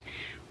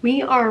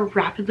We are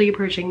rapidly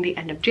approaching the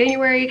end of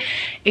January,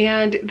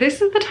 and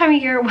this is the time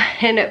of year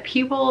when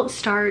people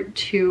start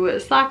to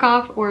slack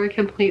off or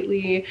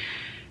completely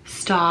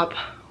stop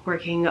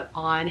working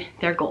on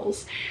their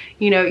goals.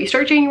 You know, you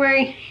start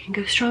January, you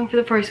go strong for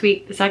the first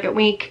week, the second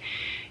week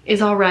is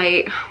all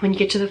right. When you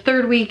get to the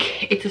third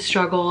week, it's a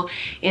struggle.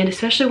 And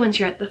especially once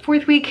you're at the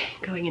fourth week,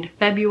 going into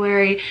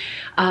February,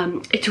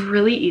 it's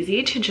really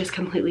easy to just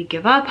completely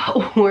give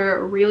up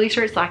or really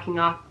start slacking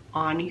off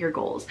on your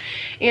goals.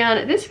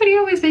 And this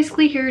video is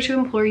basically here to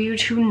implore you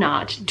to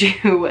not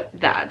do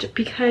that,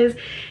 because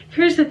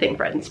here's the thing,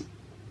 friends.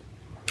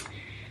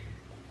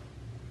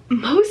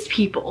 Most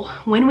people,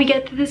 when we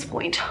get to this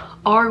point,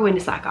 are going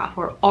to slack off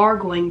or are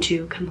going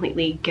to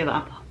completely give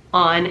up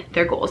on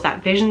their goals,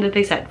 that vision that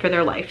they set for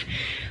their life,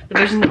 the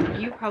vision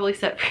that you probably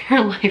set for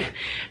your life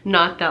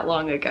not that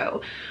long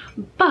ago.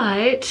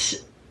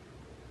 But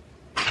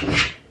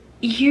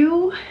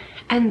you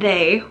and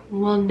they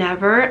will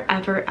never,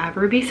 ever,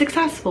 ever be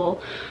successful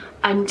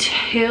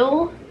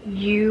until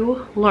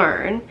you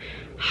learn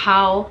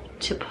how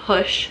to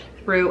push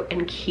through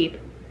and keep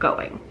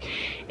going.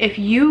 If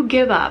you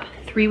give up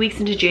 3 weeks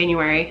into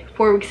January,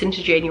 4 weeks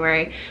into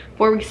January,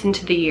 4 weeks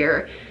into the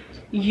year,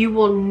 you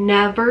will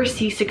never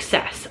see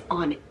success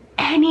on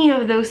any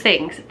of those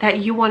things that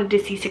you wanted to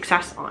see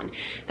success on.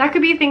 That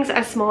could be things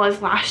as small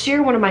as last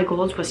year. One of my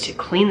goals was to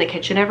clean the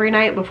kitchen every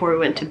night before we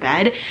went to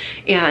bed.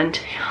 And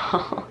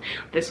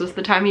this was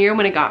the time of year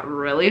when it got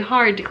really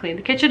hard to clean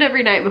the kitchen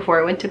every night before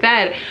I went to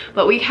bed.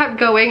 But we kept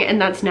going,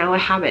 and that's now a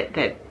habit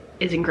that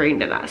is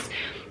ingrained in us.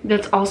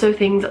 That's also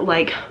things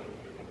like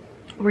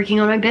working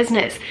on my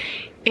business.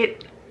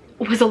 It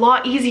was a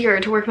lot easier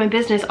to work my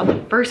business on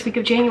the first week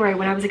of January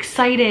when I was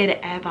excited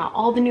about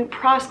all the new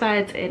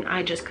prospects, and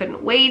I just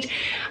couldn't wait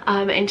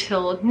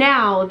until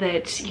now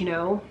that, you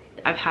know,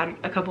 I've had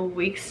a couple of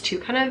weeks to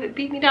kind of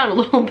beat me down a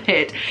little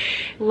bit.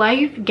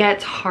 Life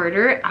gets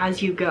harder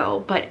as you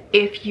go, but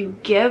if you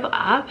give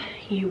up,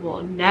 you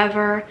will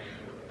never,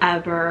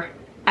 ever,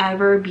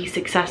 ever be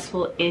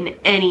successful in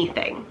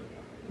anything.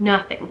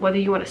 Nothing. Whether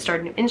you want to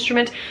start an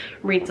instrument,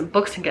 read some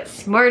books and get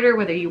smarter,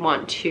 whether you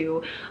want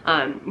to,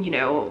 you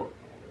know,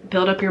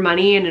 build up your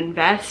money and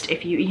invest,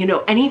 if you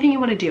know, anything you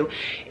want to do,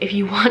 if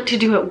you want to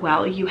do it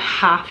well, you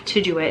have to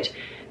do it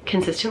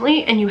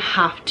consistently, and you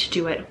have to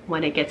do it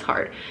when it gets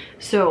hard.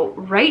 So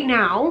right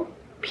now,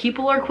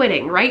 people are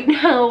quitting. Right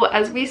now,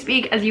 as we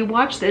speak, as you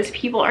watch this,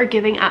 people are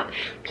giving up.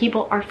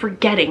 People are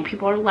forgetting.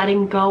 People are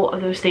letting go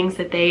of those things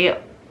that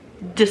they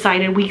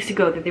decided weeks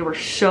ago that they were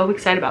so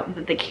excited about,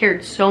 that they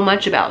cared so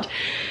much about.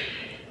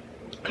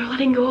 They're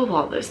letting go of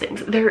all those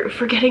things. They're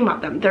forgetting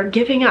about them. They're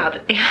giving up.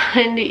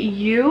 And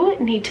you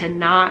need to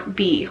not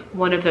be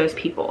one of those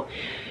people.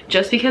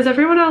 Just because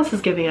everyone else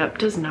is giving up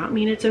does not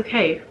mean it's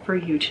okay for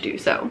you to do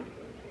so.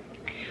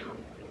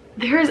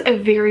 There's a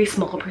very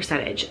small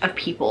percentage of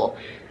people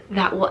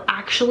that will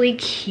actually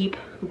keep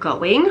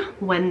going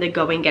when the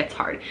going gets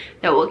hard,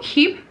 that will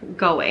keep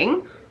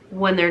going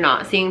when they're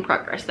not seeing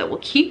progress, that will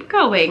keep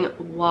going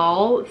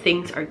while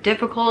things are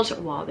difficult,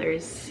 while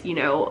there's, you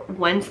know,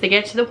 once they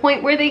get to the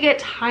point where they get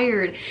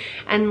tired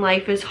and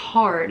life is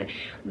hard.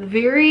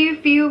 Very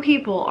few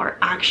people are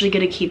actually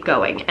going to keep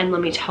going. And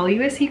let me tell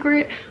you a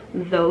secret,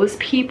 those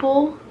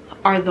people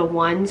are the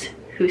ones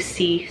who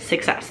see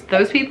success.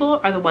 Those people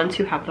are the ones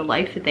who have the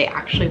life that they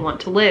actually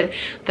want to live,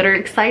 that are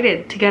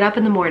excited to get up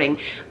in the morning,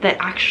 that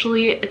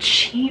actually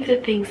achieve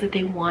the things that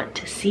they want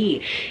to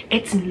see.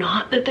 It's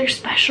not that they're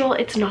special.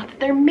 It's not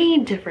that they're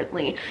made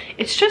differently.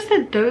 It's just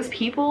that those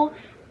people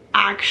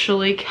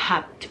actually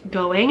kept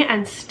going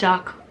and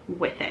stuck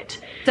with it.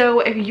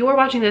 So if you're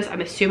watching this, I'm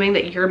assuming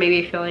that you're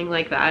maybe feeling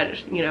like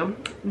that, you know,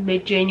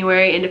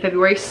 mid-January into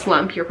February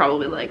slump. You're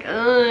probably like,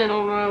 I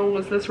don't know,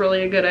 was this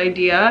really a good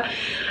idea?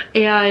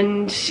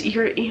 And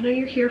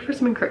you're here for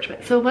some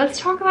encouragement. So let's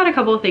talk about a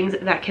couple of things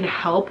that can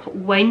help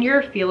when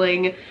you're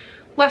feeling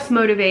less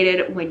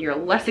motivated, when you're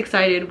less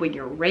excited, when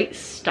you're right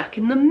stuck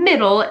in the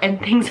middle and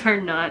things are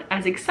not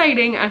as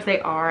exciting as they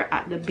are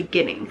at the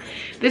beginning.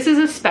 This is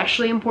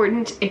especially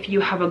important if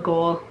you have a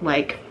goal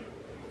like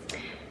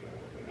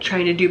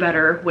trying to do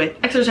better with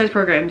exercise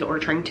programs, or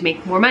trying to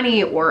make more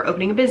money, or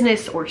opening a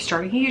business, or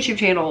starting a YouTube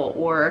channel,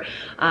 or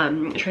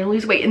trying to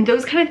lose weight, and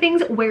those kind of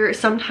things where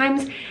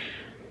sometimes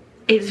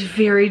it's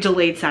very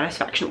delayed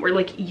satisfaction, where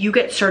like you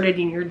get started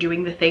and you're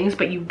doing the things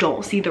but you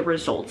don't see the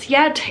results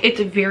yet. It's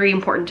very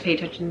important to pay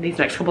attention to these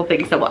next couple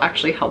things that will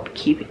actually help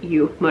keep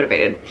you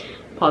motivated.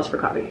 Pause for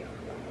coffee.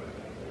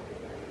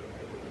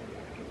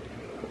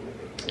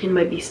 In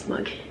my beast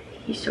mug.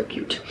 He's so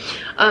cute.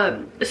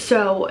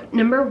 So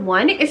number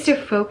one is to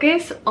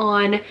focus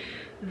on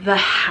the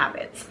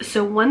habits.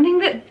 So one thing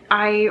that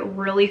I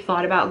really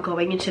thought about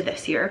going into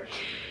this year,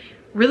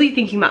 really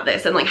thinking about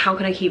this and like how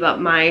can I keep up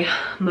my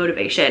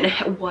motivation,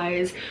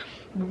 was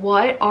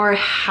what are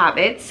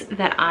habits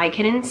that I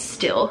can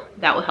instill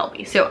that will help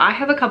me. So I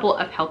have a couple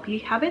of healthy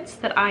habits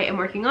that I am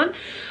working on,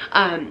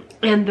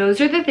 and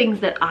those are the things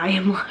that I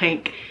am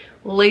like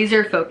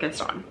laser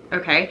focused on.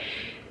 Okay,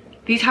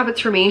 these habits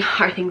for me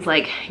are things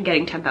like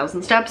getting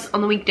 10,000 steps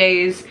on the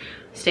weekdays,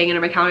 staying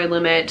under my calorie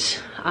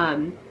limit,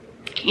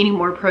 eating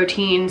more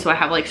protein. So I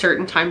have like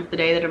certain times of the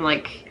day that I'm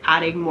like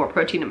adding more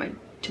protein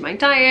to my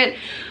diet,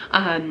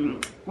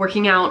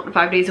 working out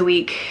 5 days a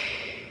week,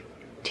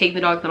 taking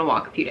the dogs on a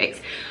walk a few days.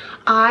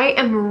 I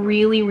am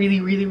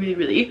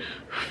really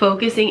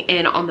focusing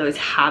in on those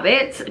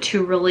habits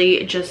to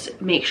really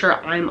just make sure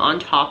I'm on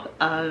top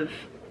of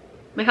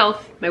my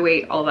health, my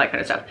weight, all of that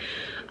kind of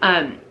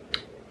stuff.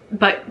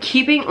 But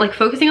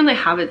focusing on the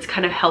habits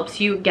kind of helps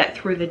you get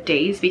through the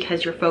days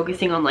because you're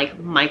focusing on like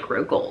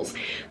micro goals.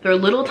 They're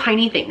little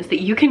tiny things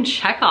that you can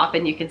check off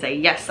and you can say,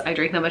 yes, I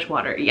drank that much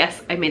water.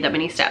 Yes, I made that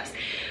many steps.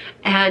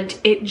 And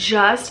it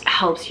just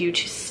helps you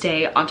to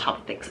stay on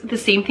top of things. The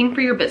same thing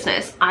for your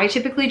business. I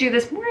typically do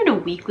this more in a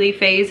weekly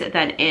phase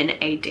than in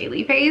a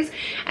daily phase.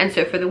 And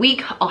so for the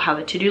week, I'll have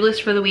a to-do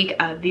list for the week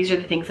of these are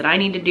the things that I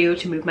need to do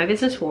to move my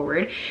business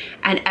forward.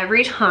 And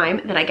every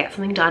time that I get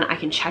something done, I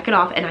can check it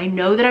off and I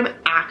know that I'm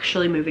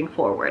actually moving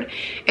forward.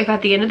 If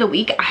at the end of the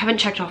week, I haven't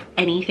checked off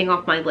anything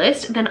off my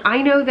list, then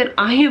I know that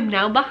I am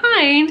now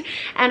behind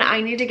and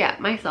I need to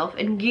get myself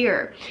in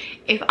gear.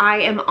 If I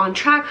am on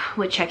track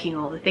with checking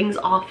all the things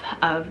off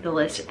of the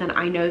list, then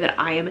I know that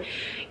I am,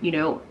 you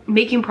know,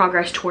 making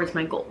progress towards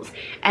my goals.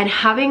 And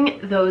having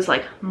those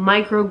like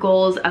micro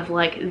goals of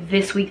like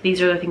this week,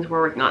 these are the things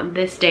we're working on.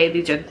 This day,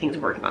 these are the things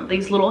we're working on.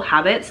 These little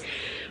habits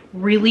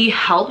really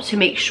help to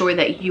make sure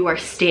that you are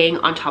staying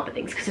on top of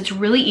things, because it's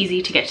really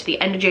easy to get to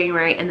the end of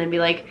January and then be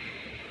like,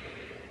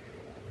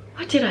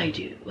 what did I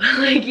do?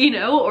 Like, you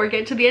know, or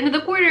get to the end of the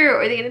quarter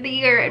or the end of the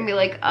year and be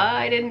like,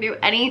 I didn't do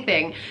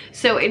anything.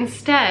 So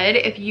instead,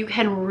 if you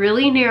can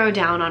really narrow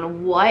down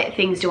on what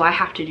things do I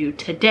have to do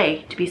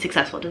today to be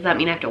successful? Does that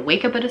mean I have to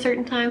wake up at a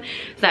certain time?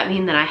 Does that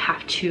mean that I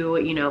have to,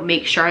 you know,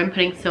 make sure I'm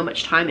putting so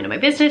much time into my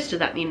business? Does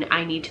that mean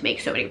I need to make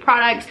so many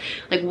products?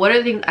 Like, what are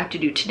the things I have to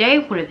do today?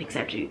 What are the things I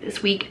have to do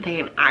this week that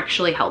can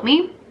actually help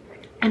me?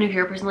 And if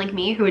you're a person like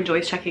me who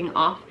enjoys checking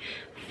off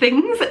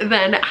things,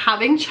 then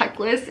having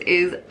checklists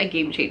is a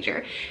game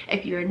changer.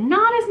 If you're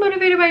not as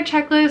motivated by a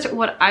checklist,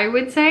 what I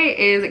would say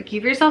is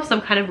give yourself some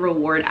kind of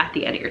reward at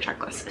the end of your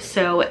checklist.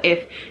 So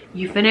if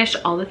you finish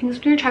all the things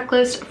on your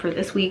checklist for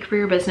this week for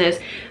your business,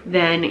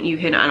 then you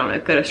can, I don't know,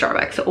 go to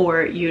Starbucks,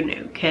 or you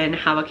know, can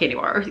have a candy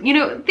bar, or, you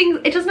know, things.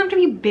 It doesn't have to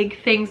be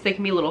big things, they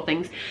can be little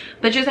things,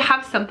 but just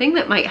have something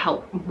that might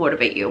help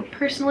motivate you.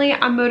 Personally,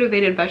 I'm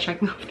motivated by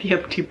checking off the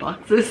empty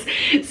boxes,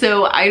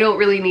 so I don't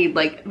really need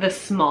like the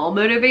small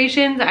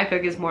motivations. I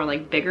focus more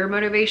like bigger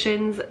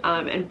motivations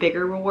and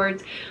bigger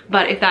rewards.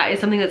 But if that is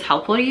something that's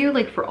helpful to you,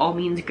 like, for all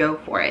means, go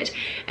for it.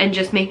 And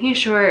just making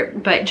sure,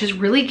 but just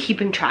really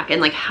keeping track and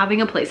like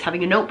having a place,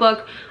 having a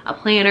notebook, a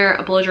planner,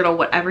 a bullet journal,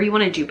 whatever you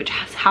want to do, but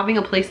just having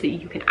a place that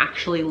you can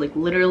actually like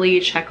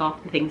literally check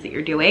off the things that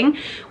you're doing,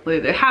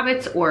 whether they're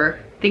habits or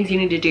things you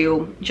need to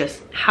do.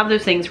 Just have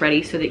those things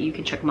ready so that you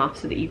can check them off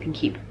so that you can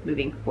keep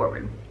moving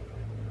forward.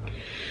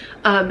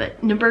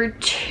 Number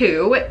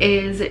 2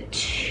 is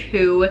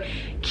to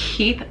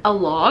keep a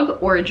log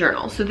or a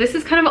journal. So this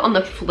is kind of on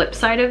the flip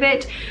side of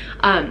it,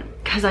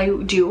 because I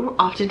do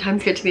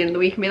oftentimes get to the end of the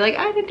week and be like,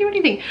 I didn't do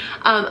anything.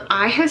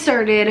 I have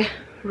started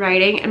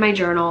writing in my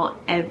journal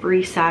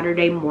every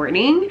Saturday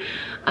morning,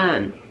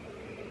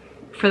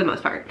 for the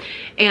most part,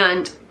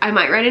 and I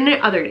might write in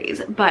it other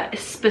days, but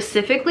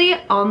specifically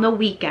on the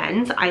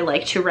weekends, I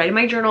like to write in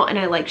my journal and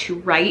I like to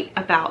write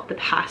about the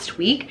past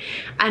week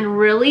and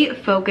really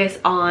focus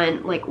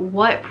on like,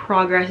 what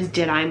progress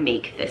did I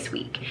make this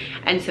week?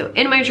 And so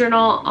in my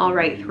journal, I'll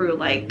write through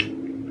like,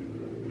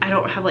 I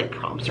don't have like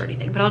prompts or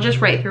anything, but I'll just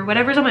write through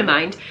whatever's on my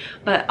mind.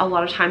 But a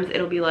lot of times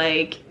it'll be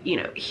like, you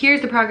know, here's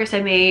the progress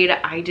I made.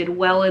 I did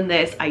well in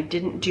this. I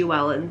didn't do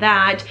well in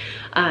that.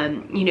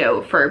 You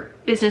know, for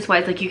business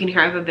wise, like, you can hear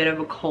I have a bit of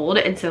a cold.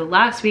 And so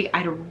last week I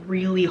had a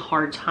really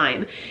hard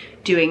time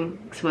doing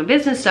some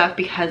business stuff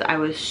because I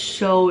was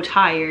so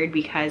tired,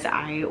 because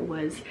I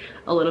was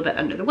a little bit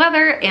under the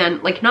weather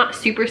and like not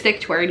super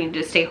sick to where I needed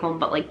to stay home,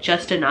 but like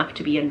just enough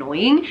to be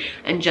annoying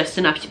and just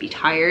enough to be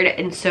tired.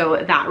 And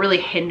so that really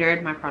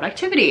hindered my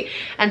productivity.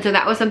 And so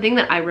that was something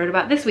that I wrote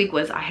about this week,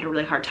 was I had a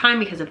really hard time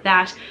because of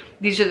that.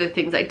 These are the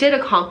things I did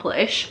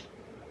accomplish,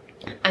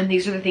 and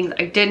these are the things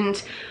I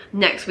didn't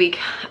next week.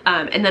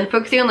 And then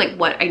focusing on like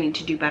what I need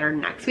to do better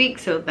next week.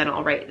 So then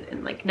I'll write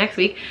in like, next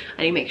week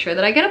I need to make sure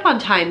that I get up on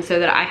time so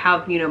that I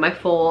have, you know, my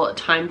full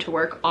time to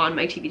work on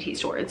my TBT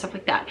store and stuff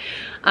like that.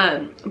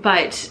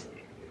 But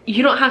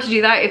you don't have to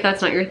do that if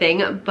that's not your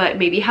thing, but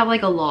maybe have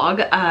like a log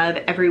of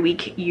every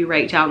week you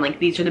write down like,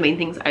 these are the main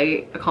things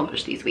I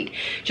accomplished this week.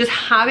 Just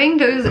having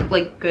those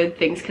like good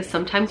things, because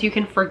sometimes you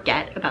can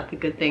forget about the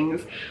good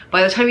things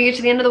by the time you get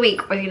to the end of the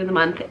week or the end of the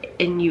month,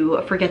 and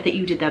you forget that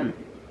you did them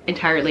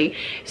entirely.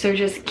 So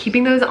just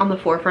keeping those on the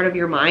forefront of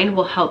your mind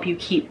will help you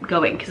keep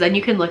going, because then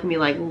you can look and be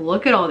like,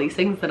 look at all these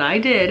things that I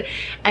did,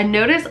 and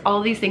notice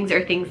all these things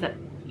are things that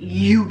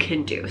you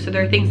can do. So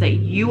they're things that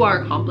you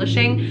are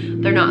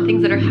accomplishing. They're not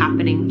things that are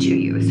happening to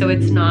you. So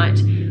it's not,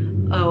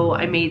 oh,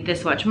 I made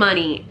this much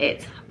money.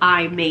 It's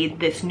I made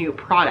this new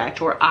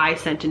product, or I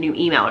sent a new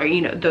email, or,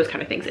 you know, those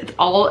kind of things. It's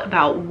all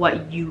about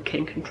what you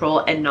can control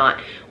and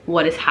not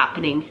what is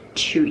happening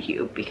to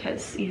you,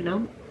 because, you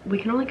know, we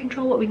can only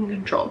control what we can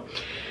control.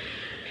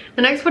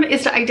 The next one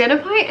is to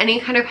identify any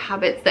kind of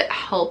habits that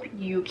help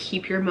you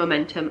keep your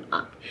momentum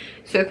up.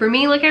 So for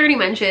me, like I already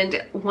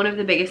mentioned, one of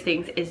the biggest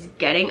things is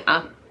getting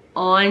up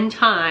on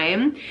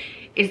time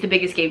is the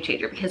biggest game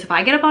changer, because if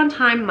I get up on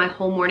time, my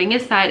whole morning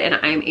is set and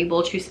I'm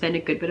able to spend a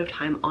good bit of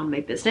time on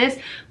my business.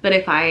 But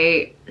if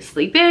I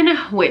sleep in,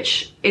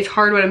 which is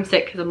hard when I'm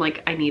sick because I'm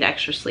like, I need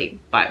extra sleep,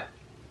 but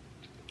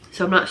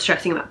so I'm not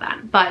stressing about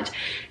that, but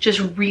just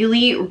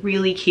really,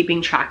 really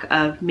keeping track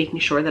of making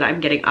sure that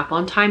I'm getting up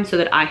on time so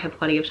that I have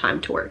plenty of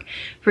time to work.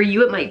 For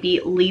you, it might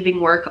be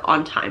leaving work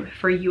on time.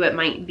 For you, it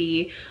might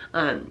be,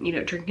 you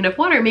know, drinking enough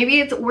water.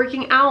 Maybe it's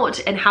working out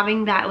and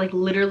having that like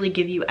literally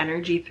give you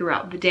energy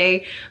throughout the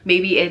day.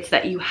 Maybe it's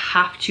that you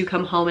have to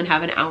come home and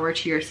have an hour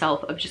to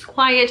yourself of just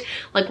quiet.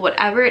 Like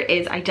whatever it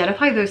is,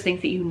 identify those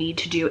things that you need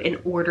to do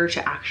in order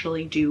to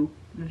actually do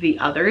the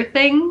other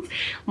things.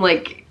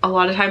 Like a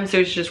lot of times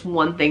there's just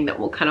one thing that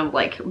will kind of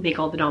like make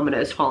all the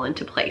dominoes fall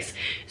into place.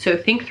 So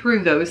think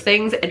through those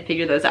things and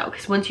figure those out,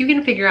 because once you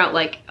can figure out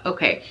like,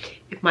 okay,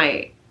 if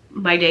my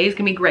day is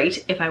gonna be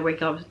great if I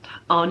wake up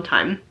on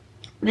time,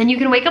 then you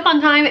can wake up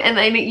on time, and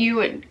then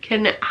you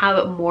can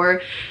have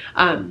more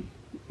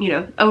you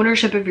know,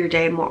 ownership of your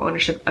day and more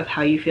ownership of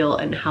how you feel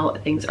and how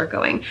things are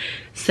going.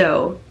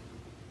 So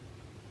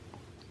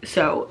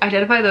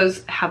identify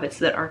those habits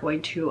that are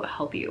going to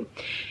help you.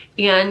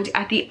 And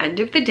at the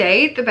end of the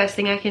day, the best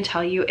thing I can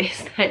tell you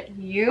is that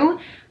you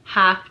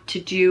have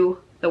to do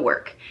the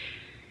work.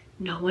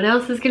 No one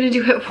else is going to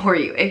do it for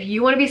you. If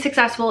you want to be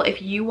successful,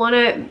 if you want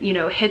to, you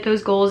know, hit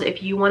those goals,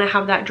 if you want to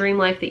have that dream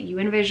life that you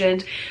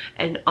envisioned,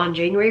 and on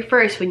January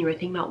 1st, when you were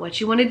thinking about what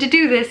you wanted to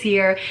do this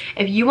year,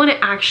 if you want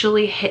to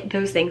actually hit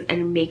those things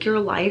and make your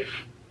life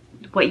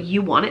what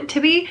you want it to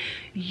be,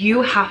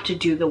 you have to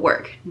do the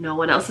work. No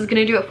one else is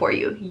going to do it for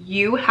you.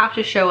 You have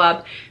to show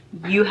up.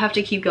 You have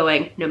to keep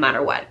going no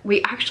matter what.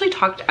 We actually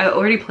talked, I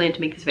already planned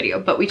to make this video,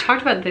 but we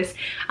talked about this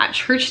at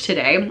church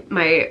today.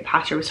 My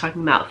pastor was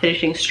talking about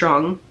finishing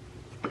strong.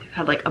 We've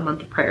had like a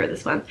month of prayer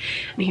this month,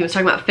 and he was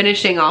talking about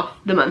finishing off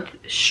the month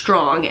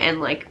strong and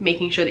like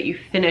making sure that you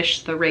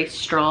finish the race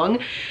strong.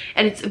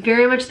 And it's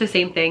very much the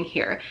same thing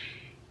here.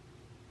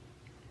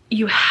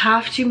 You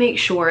have to make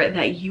sure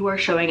that you are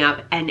showing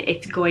up, and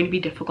it's going to be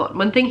difficult.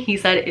 One thing he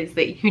said is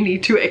that you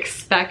need to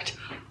expect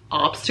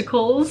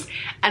obstacles,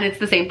 and it's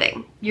the same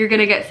thing. You're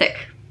gonna get sick,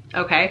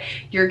 okay?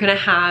 You're gonna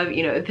have,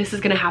 you know, this is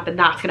gonna happen,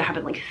 that's gonna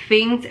happen. Like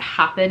things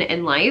happen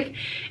in life,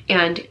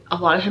 and a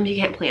lot of times you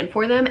can't plan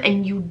for them,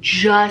 and you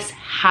just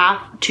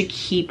have to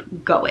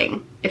keep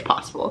going if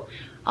possible.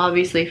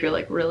 Obviously, if you're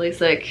like really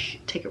sick,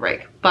 take a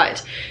break.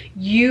 But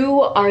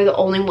you are the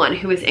only one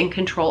who is in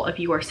control of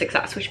your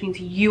success, which means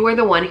you are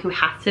the one who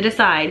has to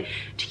decide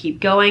to keep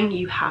going.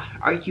 You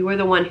are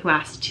the one who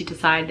has to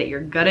decide that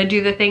you're gonna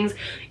do the things.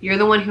 You're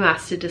the one who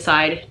has to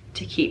decide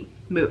to keep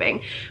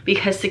moving,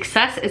 because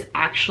success is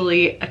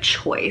actually a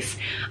choice.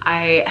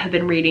 I have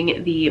been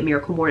reading the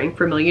Miracle Morning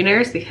for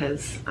Millionaires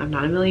because I'm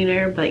not a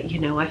millionaire, but you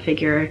know, I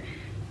figure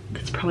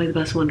that's probably the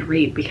best one to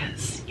read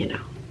because, you know,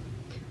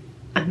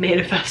 I'm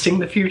manifesting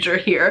the future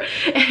here.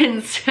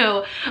 And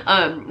so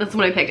that's the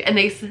one I picked. And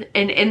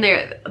in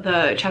there,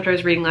 the chapter I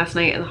was reading last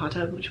night in the hot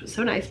tub, which was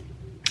so nice,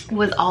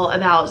 was all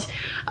about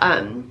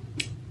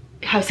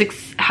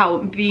how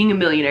being a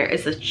millionaire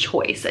is a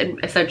choice,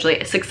 and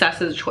essentially success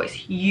is a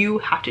choice. You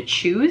have to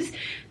choose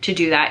to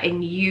do that,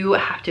 and you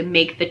have to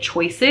make the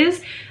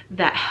choices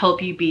that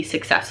help you be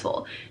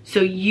successful. So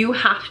you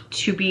have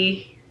to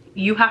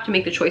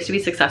make the choice to be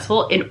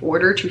successful in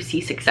order to see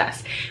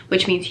success,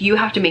 which means you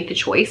have to make the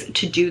choice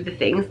to do the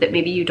things that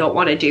maybe you don't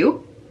want to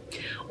do,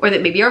 or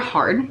that maybe are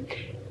hard,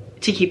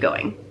 to keep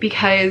going.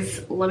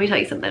 Because let me tell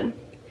you something,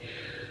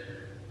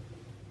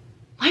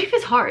 life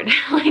is hard.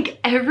 Like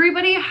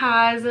everybody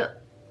has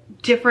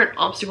different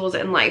obstacles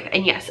in life.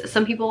 And yes,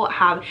 some people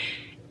have,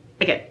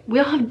 again, we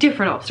all have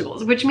different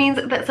obstacles, which means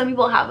that some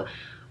people have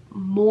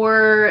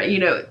more, you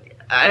know,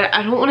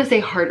 I don't want to say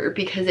harder,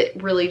 because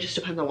it really just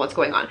depends on what's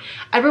going on.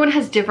 Everyone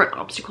has different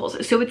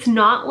obstacles. So it's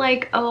not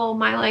like, oh,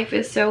 my life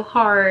is so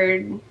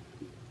hard,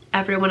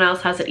 everyone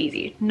else has it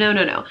easy. No,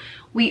 no, no.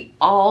 We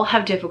all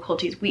have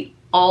difficulties. We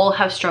all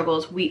have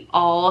struggles. We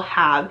all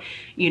have,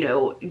 you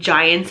know,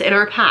 giants in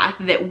our path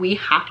that we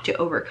have to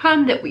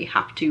overcome, that we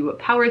have to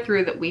power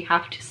through, that we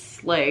have to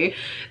slay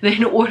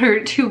in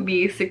order to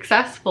be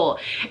successful.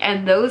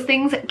 And those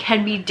things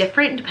can be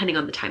different depending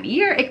on the time of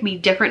year. It can be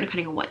different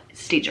depending on what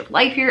stage of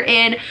life you're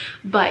in.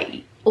 But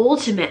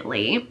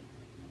ultimately,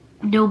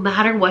 no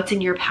matter what's in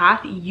your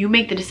path, you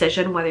make the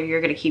decision whether you're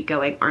going to keep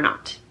going or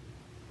not.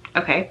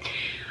 Okay?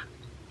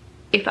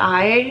 If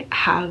I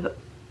have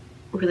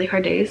really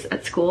hard days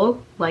at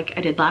school, like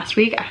I did last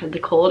week, I had the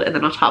cold, and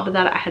then on top of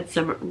that, I had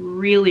some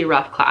really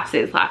rough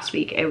classes last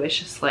week. It was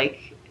just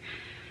like,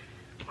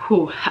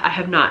 whew, I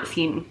have not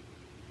seen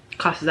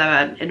classes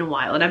I've had in a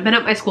while, and I've been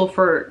at my school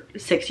for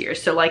 6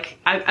 years, so like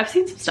I've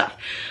seen some stuff.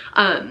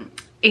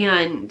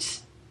 And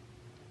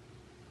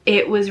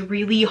it was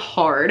really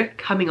hard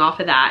coming off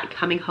of that,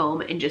 coming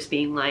home and just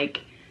being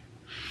like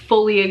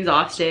fully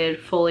exhausted,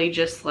 fully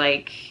just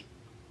like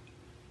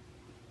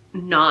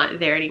not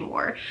there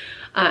anymore.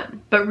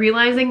 But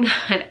realizing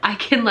that I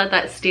can let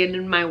that stand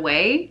in my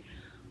way,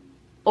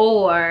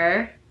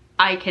 or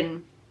I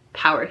can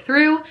power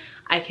through,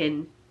 I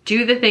can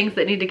do the things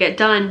that need to get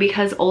done,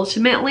 because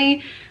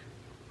ultimately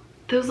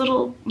those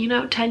little, you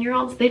know,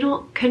 10-year-olds, they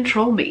don't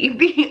control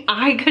me.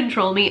 I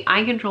control me,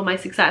 I control my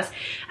success.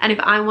 And if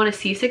I want to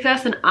see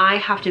success, then I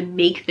have to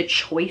make the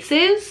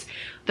choices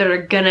that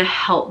are gonna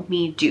help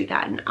me do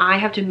that. And I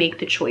have to make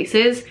the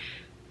choices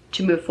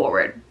to move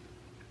forward.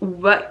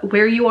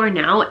 Where you are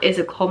now is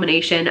a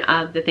culmination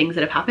of the things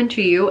that have happened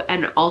to you,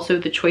 and also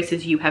the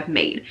choices you have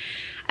made.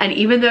 And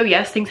even though,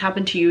 yes, things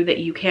happen to you that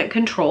you can't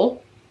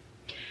control,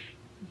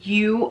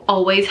 you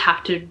always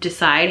have to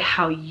decide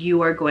how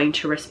you are going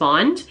to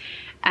respond.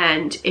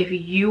 And if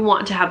you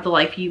want to have the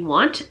life you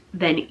want,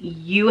 then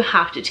you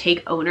have to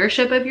take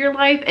ownership of your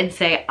life and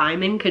say,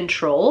 I'm in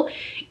control.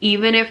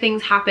 Even if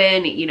things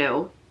happen, you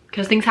know,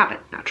 because things happen,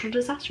 natural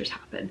disasters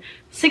happen,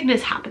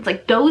 sickness happens,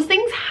 like those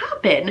things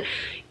happen.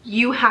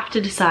 You have to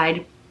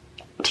decide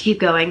to keep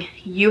going.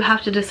 You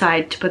have to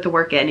decide to put the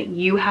work in.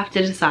 You have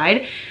to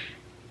decide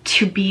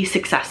to be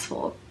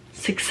successful.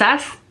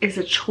 Success is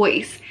a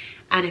choice.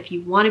 And if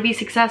you want to be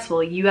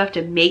successful, you have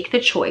to make the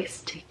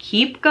choice to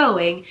keep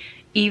going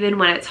even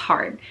when it's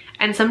hard.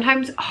 And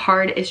sometimes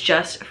hard is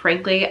just,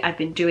 frankly, I've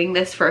been doing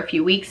this for a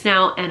few weeks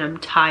now and I'm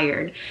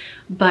tired.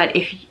 But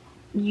if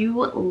you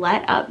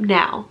let up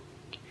now,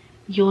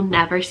 you'll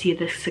never see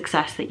the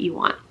success that you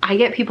want. I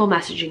get people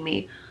messaging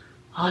me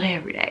all day,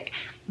 every day,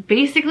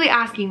 basically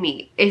asking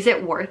me, is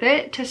it worth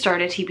it to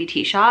start a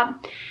TPT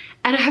shop?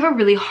 And I have a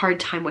really hard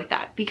time with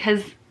that,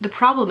 because the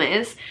problem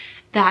is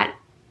that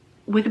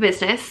with a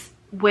business,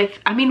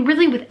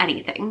 really with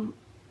anything,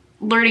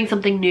 learning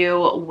something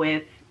new,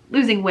 with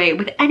losing weight,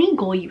 with any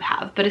goal you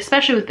have, but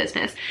especially with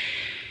business,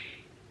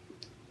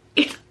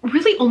 it's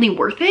really only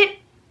worth it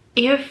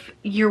if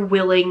you're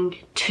willing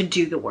to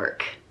do the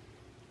work.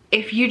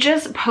 If you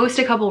just post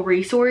a couple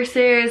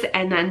resources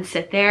and then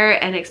sit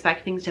there and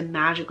expect things to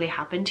magically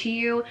happen to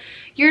you,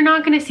 you're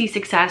not going to see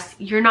success.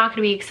 You're not going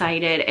to be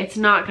excited. It's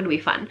not going to be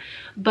fun.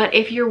 But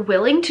if you're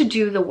willing to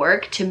do the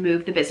work to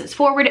move the business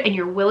forward, and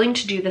you're willing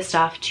to do the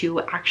stuff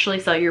to actually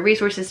sell your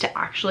resources, to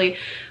actually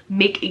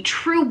make a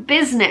true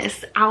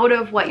business out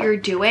of what you're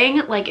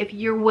doing, like if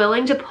you're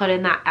willing to put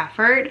in that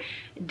effort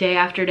day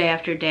after day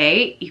after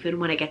day, even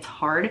when it gets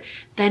hard,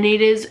 then it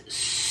is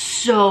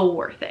so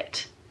worth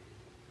it.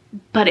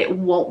 But it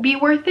won't be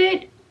worth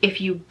it if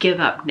you give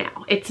up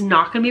now. It's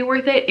not gonna be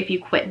worth it if you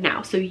quit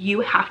now. So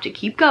you have to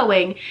keep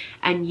going,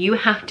 and you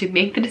have to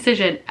make the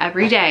decision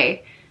every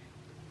day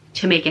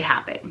to make it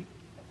happen.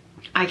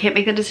 I can't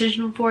make the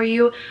decision for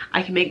you.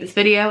 I can make this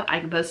video,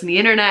 I can post on the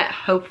internet,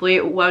 hopefully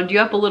it wound you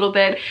up a little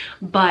bit,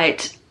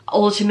 but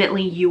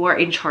ultimately you are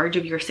in charge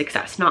of your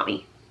success, not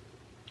me.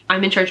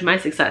 I'm in charge of my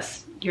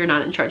success. You're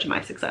not in charge of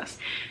my success.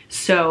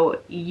 So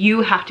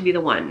you have to be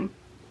the one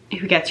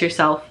who gets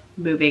yourself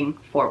moving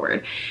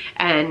forward.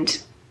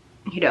 And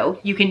you know,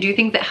 you can do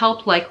things that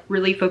help, like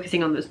really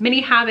focusing on those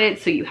mini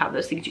habits, so you have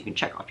those things you can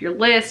check off your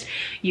list.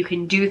 You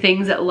can do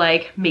things that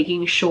like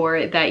making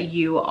sure that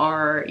you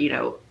are, you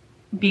know,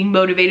 being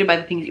motivated by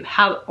the things you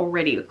have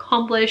already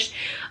accomplished,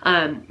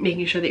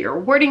 making sure that you're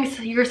rewarding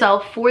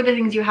yourself for the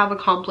things you have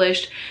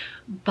accomplished.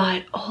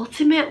 But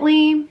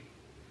ultimately,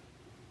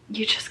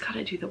 you just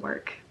gotta do the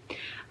work.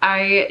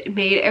 I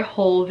made a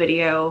whole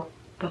video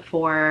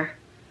before,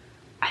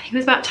 I think it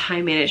was about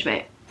time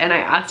management, and I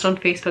asked on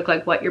Facebook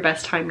like what your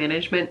best time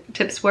management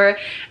tips were,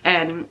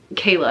 and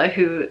Kayla,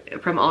 who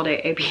from All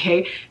Day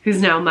ABA,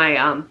 who's now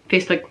my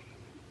Facebook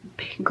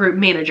group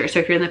manager. So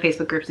if you're in the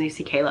Facebook groups and you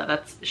see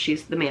Kayla,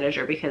 she's the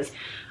manager, because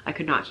I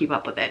could not keep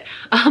up with it.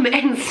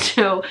 And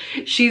so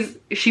she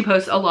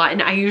posts a lot,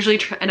 and I usually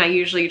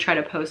try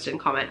to post and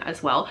comment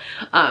as well.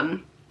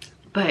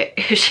 But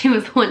she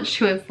was the one,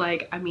 she was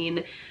like, I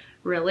mean,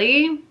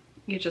 really,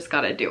 you just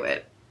gotta do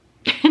it.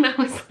 And I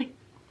was like,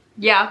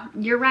 yeah,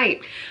 you're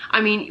right.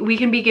 I mean, we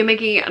can be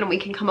gimmicky and we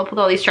can come up with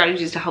all these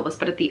strategies to help us,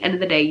 but at the end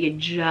of the day, you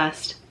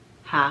just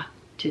have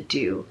to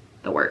do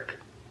the work.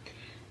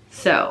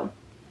 So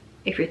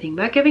if you're thinking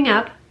about giving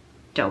up,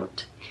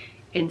 don't.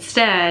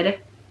 Instead,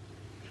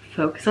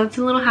 focus on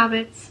some little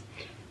habits,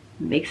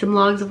 make some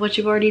logs of what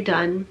you've already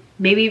done,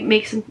 maybe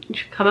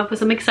come up with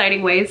some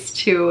exciting ways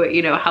to,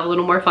 you know, have a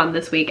little more fun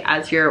this week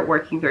as you're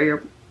working through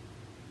your,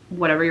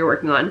 whatever you're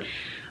working on.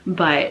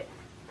 But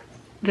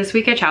this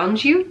week I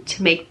challenge you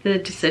to make the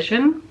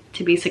decision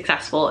to be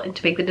successful, and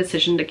to make the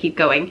decision to keep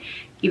going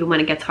even when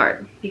it gets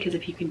hard. Because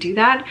if you can do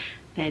that,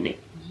 then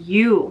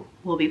you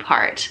will be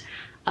part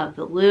of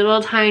the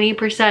little tiny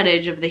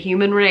percentage of the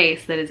human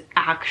race that is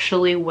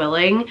actually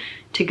willing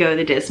to go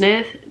the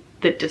distance,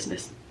 the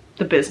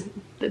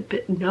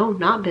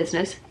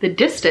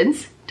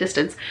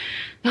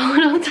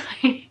little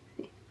tiny,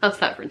 How's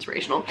that for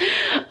inspirational?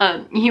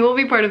 You will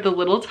be part of the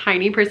little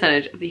tiny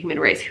percentage of the human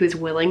race who is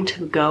willing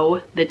to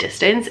go the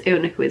distance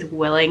and who is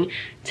willing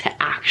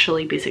to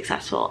actually be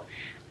successful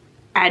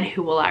and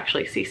who will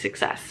actually see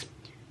success.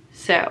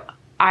 So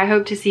I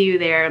hope to see you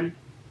there.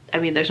 I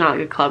mean, there's not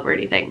like a club or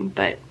anything,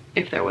 but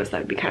if there was, that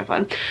would be kind of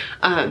fun.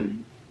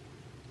 And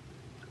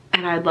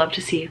I'd love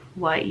to see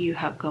what you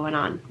have going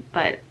on,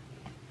 but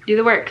do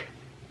the work.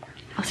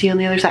 I'll see you on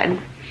the other side.